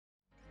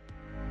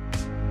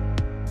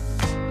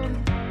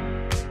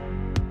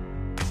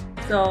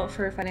So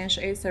for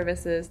financial aid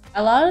services,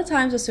 a lot of the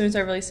times the students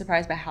are really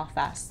surprised by how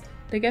fast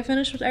they get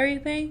finished with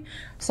everything.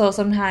 So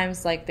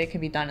sometimes like they can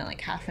be done in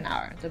like half an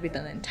hour. They'll be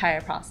done the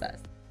entire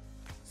process.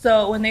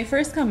 So when they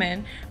first come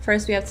in,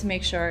 first we have to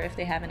make sure if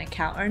they have an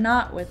account or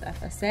not with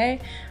FSA,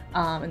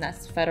 and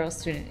that's Federal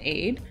Student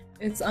Aid.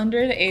 It's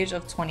under the age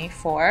of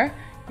 24.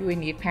 You would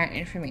need parent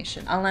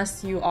information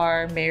unless you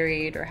are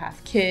married or have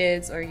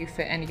kids or you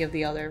fit any of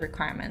the other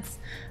requirements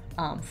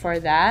for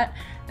that.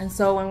 And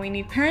so when we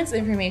need parents'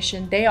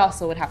 information, they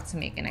also would have to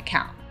make an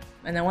account.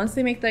 And then once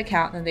they make the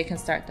account, then they can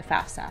start the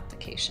FAFSA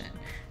application.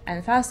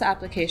 And the FAFSA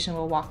application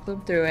will walk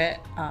them through it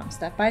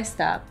step by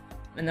step.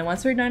 And then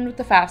once we're done with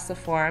the FAFSA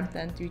form,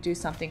 then we do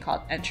something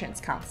called entrance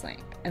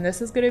counseling. And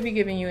this is going to be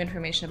giving you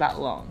information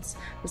about loans.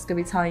 It's going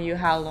to be telling you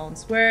how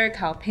loans work,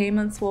 how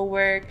payments will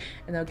work,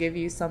 and they'll give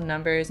you some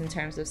numbers in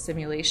terms of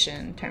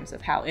simulation, in terms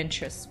of how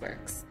interest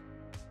works.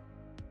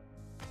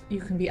 You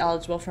can be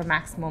eligible for a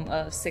maximum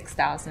of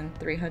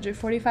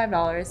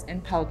 $6,345 in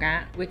Pell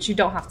Grant, which you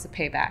don't have to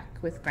pay back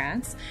with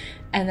grants.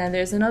 And then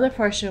there's another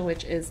portion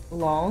which is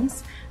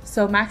loans.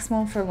 So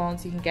maximum for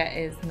loans you can get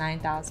is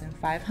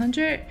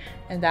 $9,500,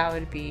 and that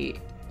would be,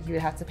 you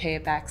would have to pay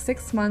it back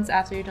 6 months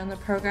after you've done the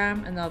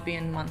program, and they'll be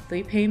in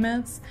monthly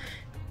payments.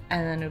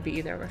 And then it would be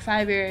either over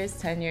 5 years,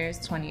 10 years,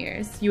 20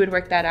 years. You would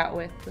work that out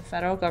with the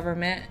federal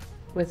government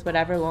with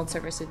whatever loan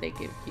servicer they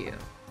give you.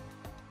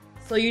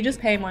 So you just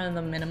pay more than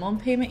the minimum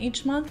payment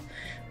each month,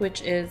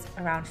 which is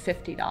around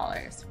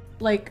 $50.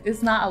 Like,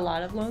 it's not a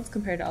lot of loans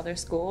compared to other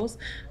schools.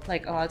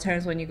 Like, a lot of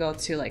times when you go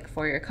to like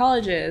four-year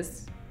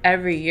colleges,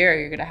 every year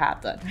you're gonna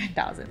have the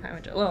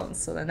 9,500 loans.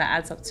 So then that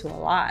adds up to a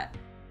lot.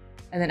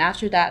 And then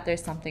after that,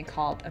 there's something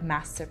called a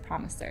master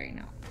promissory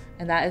note.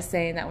 And that is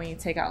saying that when you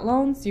take out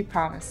loans, you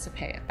promise to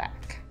pay it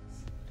back.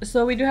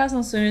 So we do have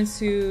some students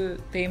who,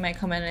 they might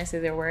come in and say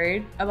they're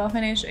worried about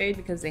financial aid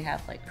because they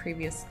have like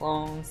previous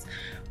loans,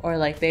 or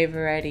like they've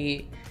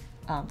already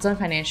done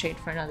financial aid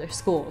for another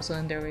school. So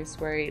then they're always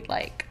worried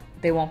like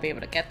they won't be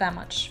able to get that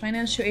much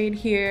financial aid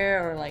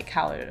here, or like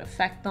how it would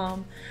affect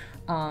them.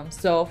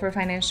 So for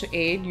financial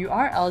aid, you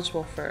are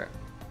eligible for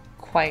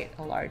quite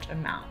a large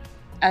amount.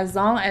 As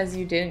long as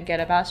you didn't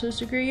get a bachelor's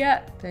degree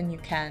yet, then you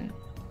can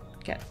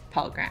get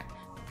Pell Grant.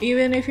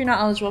 Even if you're not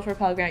eligible for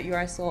Pell Grant, you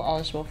are still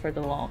eligible for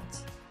the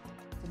loans.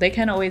 They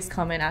can always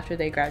come in after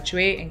they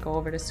graduate and go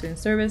over to student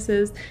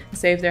services and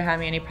say if they're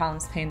having any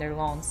problems paying their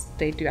loans.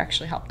 They do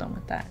actually help them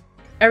with that.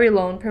 Every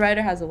loan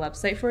provider has a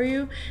website for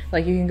you.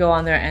 Like, you can go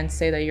on there and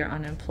say that you're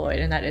unemployed,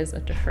 and that is a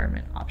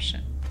deferment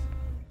option.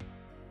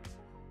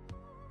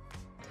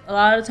 A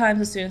lot of times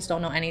the students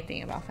don't know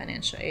anything about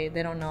financial aid.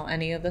 They don't know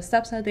any of the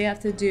steps that they have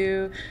to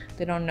do.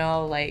 They don't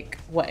know like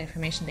what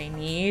information they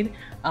need.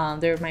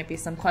 There might be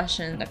some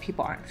questions that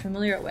people aren't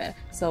familiar with.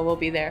 So we'll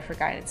be there for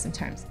guidance in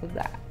terms of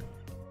that.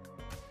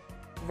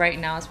 Right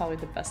now is probably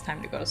the best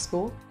time to go to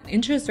school.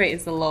 Interest rate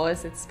is the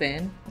lowest it's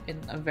been in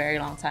a very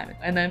long time.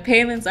 And then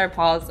payments are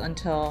paused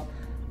until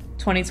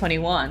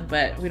 2021,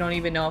 but we don't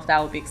even know if that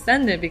will be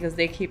extended because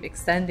they keep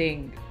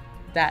extending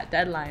that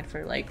deadline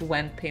for like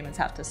when payments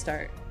have to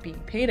start being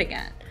paid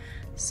again.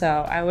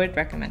 So I would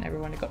recommend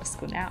everyone to go to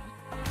school now.